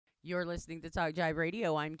You're listening to Talk Jive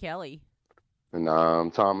Radio. I'm Kelly. And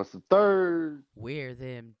I'm Thomas the Third. We're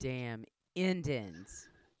them damn Indians.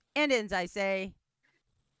 Indians, I say.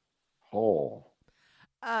 Oh.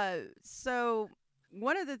 So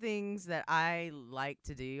one of the things that I like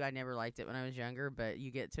to do, I never liked it when I was younger, but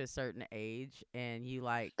you get to a certain age and you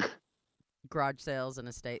like garage sales and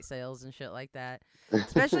estate sales and shit like that.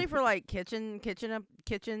 Especially for like kitchen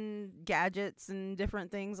gadgets and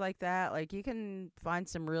different things like that. Like you can find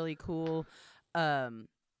some really cool um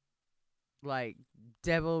like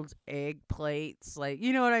deviled egg plates, like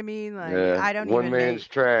you know what I mean? Like Yeah, I don't one even man's make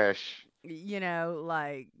trash.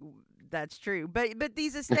 like that's true. But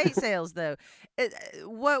these estate sales though,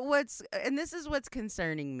 what's and this is what's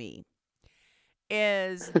concerning me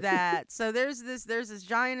is that so there's this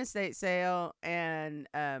giant estate sale and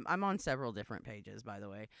I'm on several different pages by the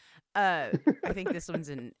way. I think this one's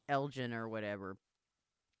in Elgin or whatever.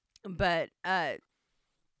 But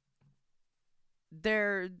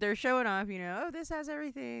they're showing off, oh, this has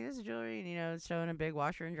everything, this is jewelry, and it's showing a big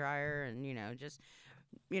washer and dryer and just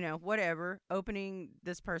whatever, opening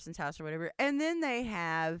this person's house or whatever. And then they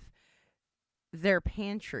have their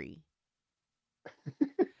pantry.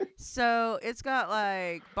 So it's got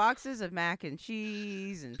like boxes of mac and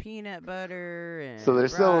cheese and peanut butter So and they're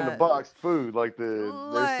selling the bread. boxed food,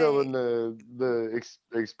 they're selling Like the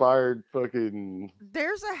expired fucking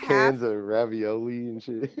there's a half cans of ravioli and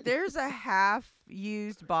shit. there's a half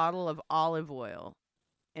used bottle of olive oil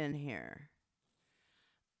in here.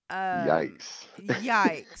 Um Yikes.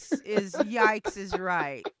 yikes is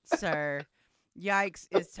right, sir. Yikes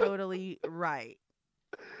is totally right.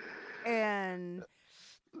 And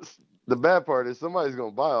The bad part is somebody's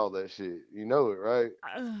gonna buy all that shit. You know it, right?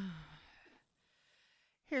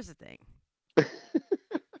 here's the thing.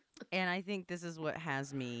 And I think this is what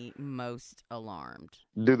has me most alarmed.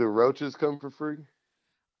 Do the roaches come for free?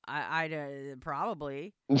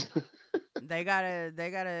 Probably they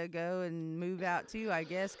gotta go and move out too, I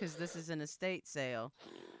guess, because this is an estate sale.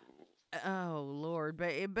 Oh Lord,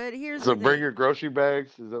 but here's the So bring thing. your grocery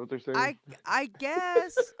bags. Is that what they're saying? I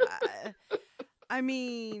guess. I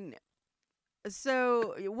mean,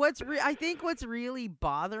 so I think what's really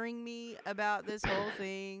bothering me about this whole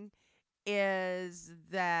thing is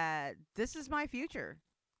that this is my future.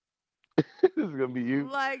 This is gonna be you.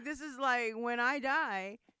 Like this is like when I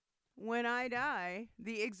die,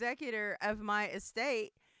 the executor of my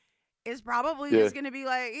estate is probably Yeah, just going to be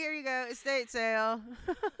like, "Here you go, estate sale."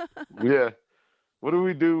 yeah. What do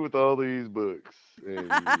we do with all these books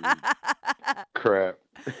and crap?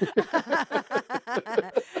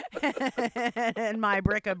 And my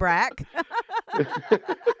bric-a-brac.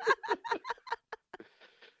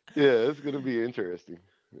 Yeah, it's gonna be interesting.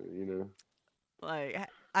 You know. Like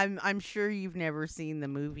I'm sure you've never seen the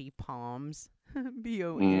movie Palms.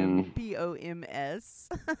 Mm. Poms.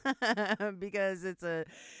 Because it's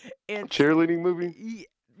Cheerleading movie.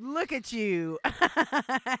 look at you.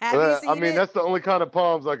 Have you I seen mean, it? that's the only kind of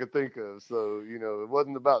palms I could think of. So it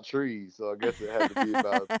wasn't about trees. So I guess it had to be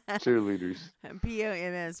about cheerleaders.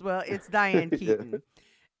 POMS. Well, it's Diane Yeah. Keaton,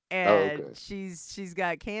 Oh, and okay. she's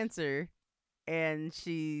got cancer, and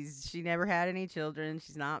she never had any children.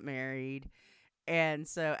 She's not married, and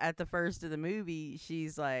so at the first of the movie,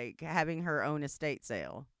 she's like having her own estate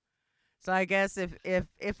sale. So I guess if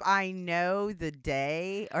I know the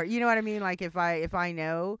day, or you know what I mean, like if I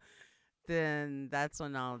know, then that's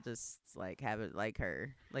when I'll just like have it like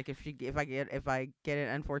her. Like if I get an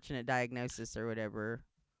unfortunate diagnosis or whatever.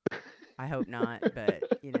 I hope not, but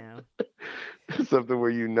Something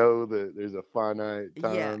where you know that there's a finite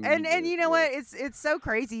yeah. And time. and That, you know yeah. what? It's so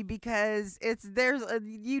crazy because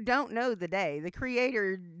you don't know the day. The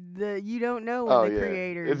creator, the you don't know when Oh the yeah.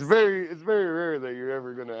 It's creators. very rare that you're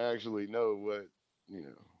ever gonna actually know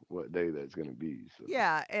what day that's gonna be. So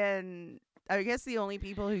Yeah, and I guess the only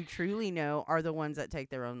people who truly know are the ones that take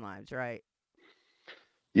their own lives, right?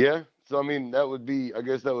 yeah. So I mean, I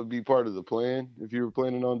guess that would be part of the plan if you were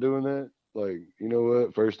planning on doing that. Like, you know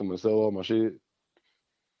what? First, I'm gonna sell all my shit.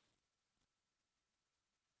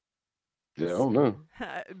 Yeah, I S- don't know.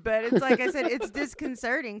 but it's like I said, it's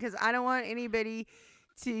disconcerting because I don't want anybody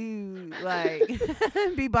to like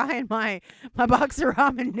be buying my box of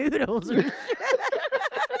ramen noodles or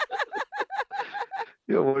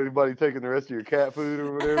You don't want anybody taking the rest of your cat food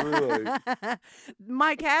or whatever. Like,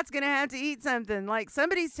 my cat's gonna have to eat something. Like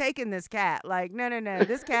somebody's taking this cat. Like no.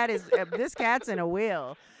 This cat's in a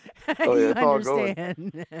wheel. oh yeah, You it's all going.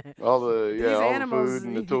 understand? These All the animals. food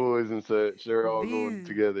and the toys and such, they're all going These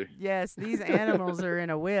together. Yes, these animals are in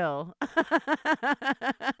a wheel.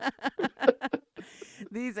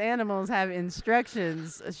 These animals have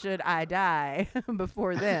instructions should I die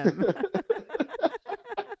before them.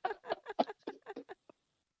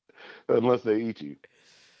 Unless they eat you.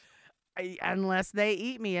 Unless they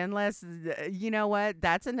eat me, unless you know what?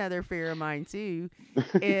 That's another fear of mine too.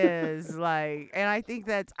 Is like, and I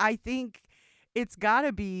think it's got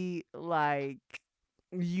to be like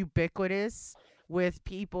ubiquitous with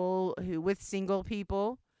people who with single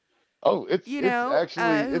people, Oh, you know, who it's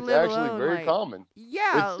live actually alone. very Like, common.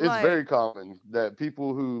 yeah, It's very like common that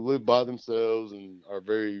people who live by themselves and are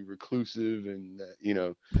very reclusive and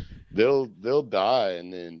they'll die,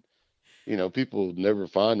 and then people never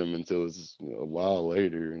find them until it's a while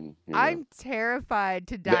later, and I'm terrified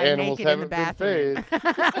to the die animals naked in the haven't been bathroom.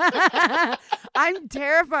 fed. I'm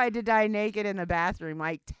terrified to die naked in the bathroom,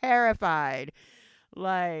 like terrified.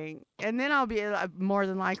 Like, and then I'll be more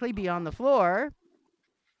than likely be on the floor,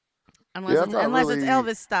 Yeah, I'm not unless it's really.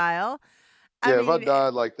 Elvis style. I Yeah, if I mean,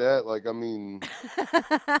 died like that, like I mean,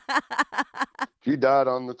 if you died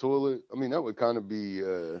on the toilet, I mean that would kind of be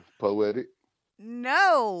poetic.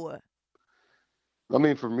 no. I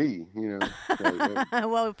mean, for me, like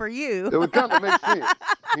Well, for you. it would kind of make sense,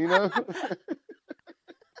 you know.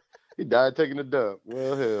 He died taking a dump.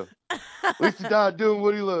 Well, hell, at least he died doing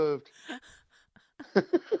what he loved.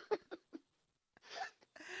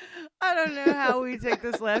 I don't know how we take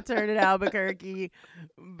this left turn at Albuquerque,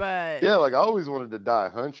 but Yeah, like I always wanted to die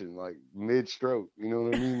hunching, like mid-stroke. You know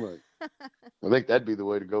what I mean? Like I think that'd be the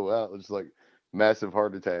way to go out. It's like massive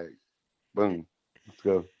heart attack. Boom. Let's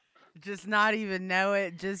go. just not even know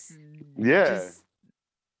it. Yeah. Just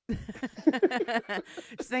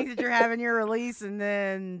just think that you're having your release and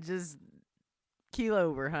then just keel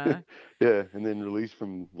over, huh? Yeah, and then released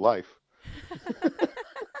from life.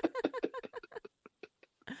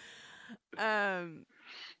 um,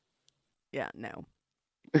 yeah, no.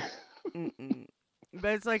 Mm-mm.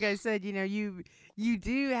 But it's like I said, you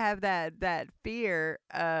do have that fear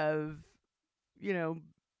of, you know,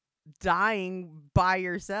 dying by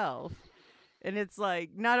yourself. And it's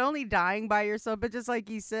like not only dying by yourself, but just like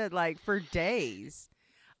you said, like for days.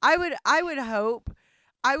 I would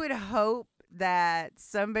hope that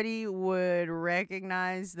somebody would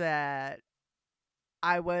recognize that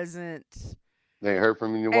I wasn't They ain't heard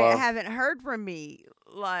from you in a I while. haven't heard from me,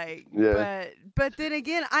 like, Yeah. but then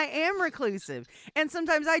again, I am reclusive, and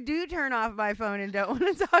sometimes I do turn off my phone and don't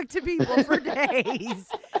want to talk to people for days.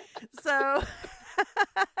 So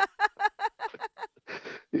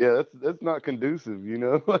Yeah, that's not conducive, you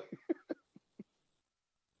know.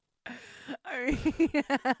 I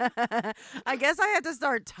mean, I guess I have to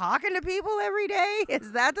start talking to people every day.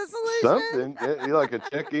 Is that the solution? Something. Yeah, you like a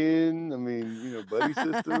check-in. I mean, buddy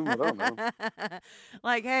system. I don't know.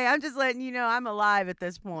 Like, hey, I'm just letting you know I'm alive at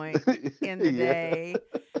this point in the Yeah. day.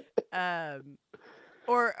 Um,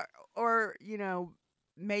 or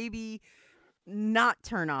maybe not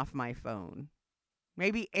turn off my phone.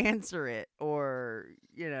 Maybe answer it, or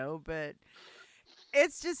but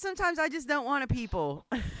it's just sometimes I just don't want to people.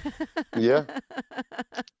 Yeah.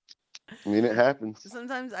 I mean, it happens.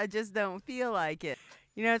 Sometimes I just don't feel like it.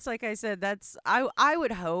 It's like I said, that's I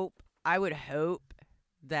would hope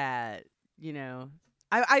that,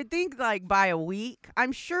 I think like by a week,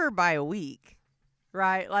 I'm sure by a week,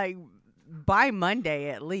 right? Like by Monday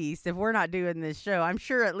at least, if we're not doing this show, I'm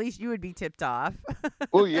sure at least you would be tipped off.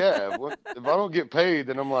 Well, yeah. If I don't get paid,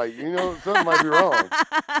 then I'm like, something might be wrong.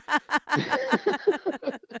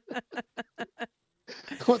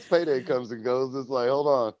 Once payday comes and goes, it's like, hold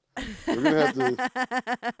on, we're gonna have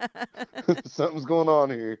to. Something's going on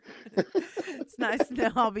here. It's nice to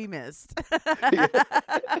know I'll be missed. Yeah.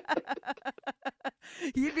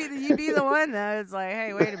 You'd be the one though. It's like,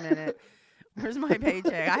 hey, wait a minute. Where's my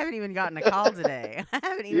paycheck? I haven't even gotten a call today. I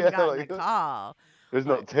haven't even Yeah, gotten like, a call. there's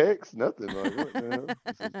no Like, text, nothing. Like, what the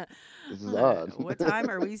hell? This is odd. what time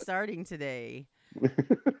are we starting today?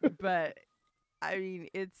 But I mean,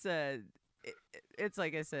 it's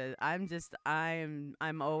like I said,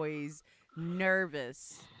 I'm always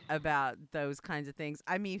nervous about those kinds of things.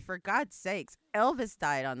 I mean, for God's sakes, Elvis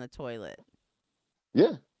died on the toilet.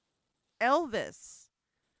 Yeah. Elvis.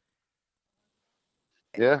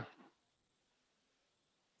 Yeah.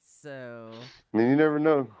 So, I mean, you never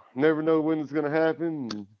know. Never know when it's gonna happen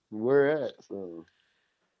and where at. So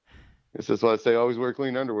it's just why I say always wear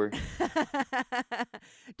clean underwear.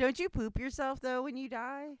 don't you poop yourself though when you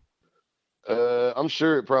die? I'm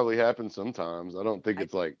sure it probably happens sometimes. I don't think I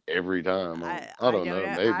it's like every time. I I don't don't know. know.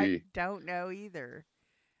 I Maybe don't know either.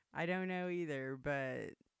 I don't know either,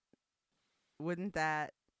 but wouldn't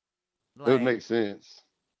that it would like make sense.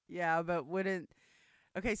 yeah, but wouldn't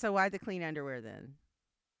okay, so why the clean underwear then?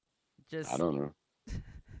 I Just don't know.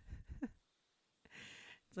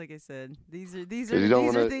 It's like I said, Because you don't these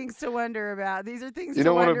want are to. things to wonder about. These are things You to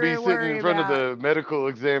don't want to wonder be and sitting worry in front of about. the medical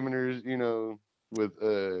examiners, with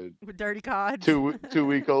With dirty cods. 2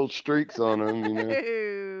 week old streaks on them.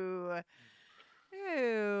 Ew.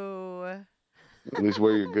 Ew. At least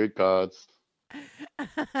wear your good cods.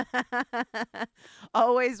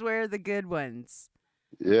 Always wear the good ones.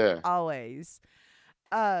 Yeah. Always.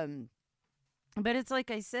 Um, but it's like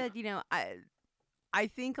I said, I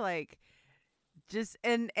think like just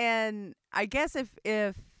and I guess if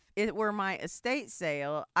it were my estate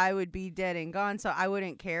sale, I would be dead and gone, so I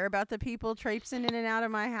wouldn't care about the people traipsing in and out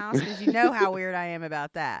of my house because you know how weird I am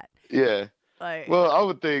about that. Yeah. Like, Well, I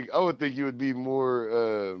would think you would be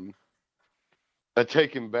more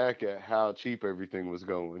taken back at how cheap everything was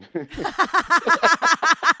going.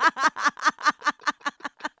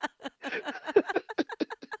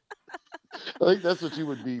 I think that's what you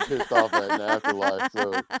would be pissed off at in the afterlife.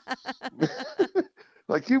 So,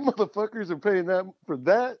 like, you motherfuckers are paying that for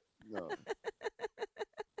that? No.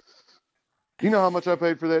 You know how much I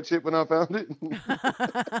paid for that shit when I found it?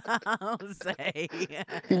 I'll say.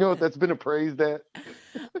 You know what that's been appraised at?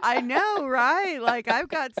 I know, right? Like I've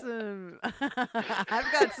got some I've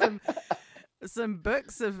got some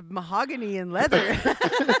books of mahogany and leather.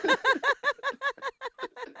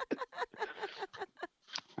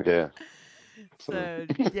 Yeah. So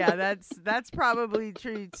yeah, that's probably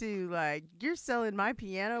true too. Like, you're selling my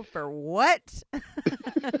piano for what?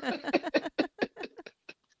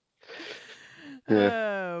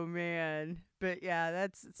 Yeah. Oh man. But yeah,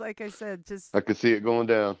 it's like I said, just I could see it going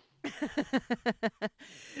down. but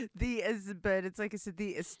it's like I said, the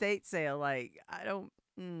estate sale, like I don't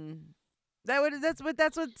that's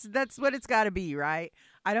what it's got to be, right?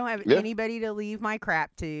 I don't have Yeah. anybody to leave my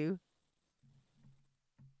crap to.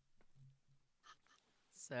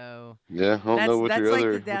 So Yeah. I don't know what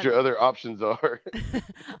that's your like other options are.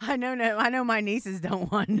 I know my nieces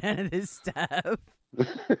don't want none of this stuff.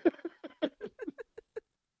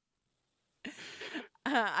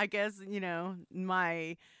 I guess,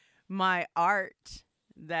 my art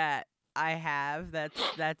that I have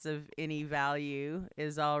that's of any value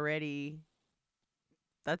is already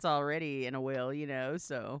that's already in a will,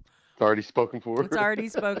 so It's already spoken for. it's already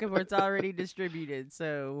spoken for, it's already distributed.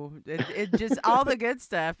 So it just all the good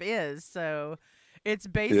stuff is. So it's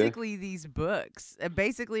Yeah. basically these books.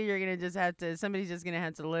 Basically you're going to just have to somebody's just going to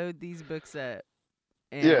have to load these books up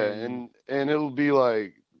Yeah, and and it'll be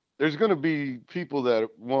like there's gonna be people that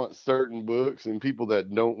want certain books and people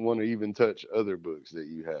that don't want to even touch other books that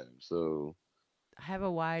you have. So have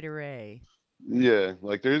a wide array. yeah,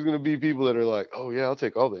 like there's gonna be people that are like, oh yeah, I'll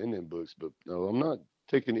take all the Indian books, but no, I'm not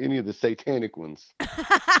taking any of the satanic ones. Because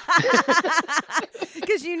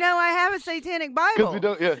I have a satanic Because we Bible.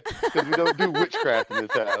 don't, yeah, because we don't do witchcraft in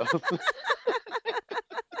this house.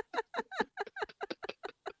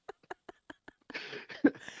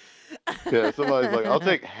 Yeah, somebody's like, I'll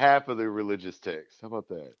take half of the religious text. How about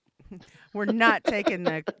that? We're not taking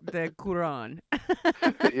the Quran.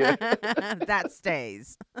 Yeah. That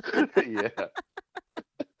stays. Yeah.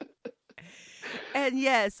 And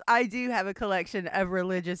yes, I do have a collection of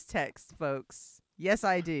religious texts, folks. Yes,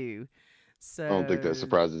 I do. I don't think that So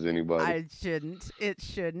surprises anybody. I shouldn't. It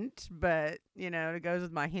shouldn't. But it goes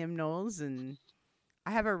with my hymnals, and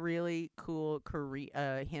I have a really cool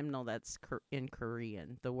hymnal that's in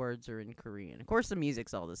Korean. The words are in Korean. Of course, the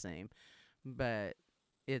music's all the same, but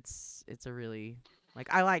it's a really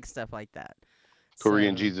I like stuff like that.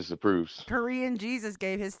 Korean So Jesus approves. Korean Jesus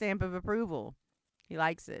gave his stamp of approval. He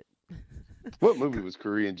likes it. What movie was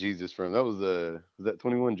Korean Jesus from? That was that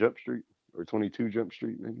 21 Jump Street or 22 Jump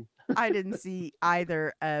Street maybe? I didn't see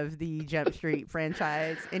either of the Jump Street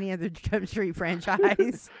franchise, any of the Jump Street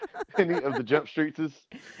franchise. Any of the Jump Streets?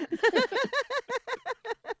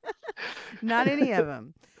 Not any of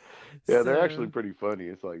them. Yeah, they're actually pretty funny.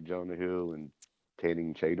 It's like Jonah Hill and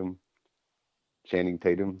Channing Tatum. Channing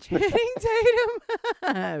Tatum. Channing Tatum.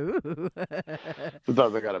 Ooh.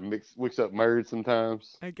 Sometimes I gotta mix up words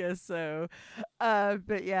sometimes. I guess so.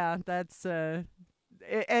 But yeah, that's and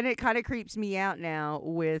it kind of creeps me out now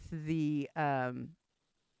with the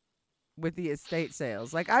estate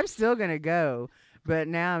sales. Like, I'm still gonna go, but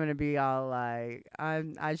now I'm gonna be all like,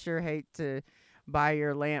 I sure hate to buy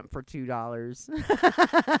your lamp for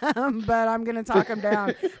 $2, but I'm gonna talk them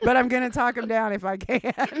down. But I'm gonna talk them down if I can.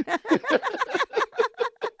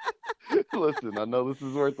 Listen, I know this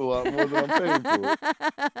is worth a lot more than I'm paying for it.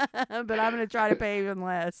 But I'm gonna try to pay even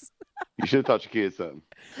less. You should have taught your kids something.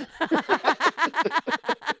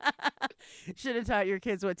 Should have taught your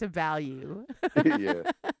kids what to value. Yeah.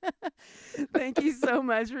 Thank you so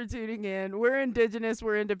much for tuning in. We're indigenous,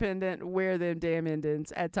 we're independent, we're them damn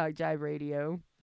Indians at Talk Jive Radio.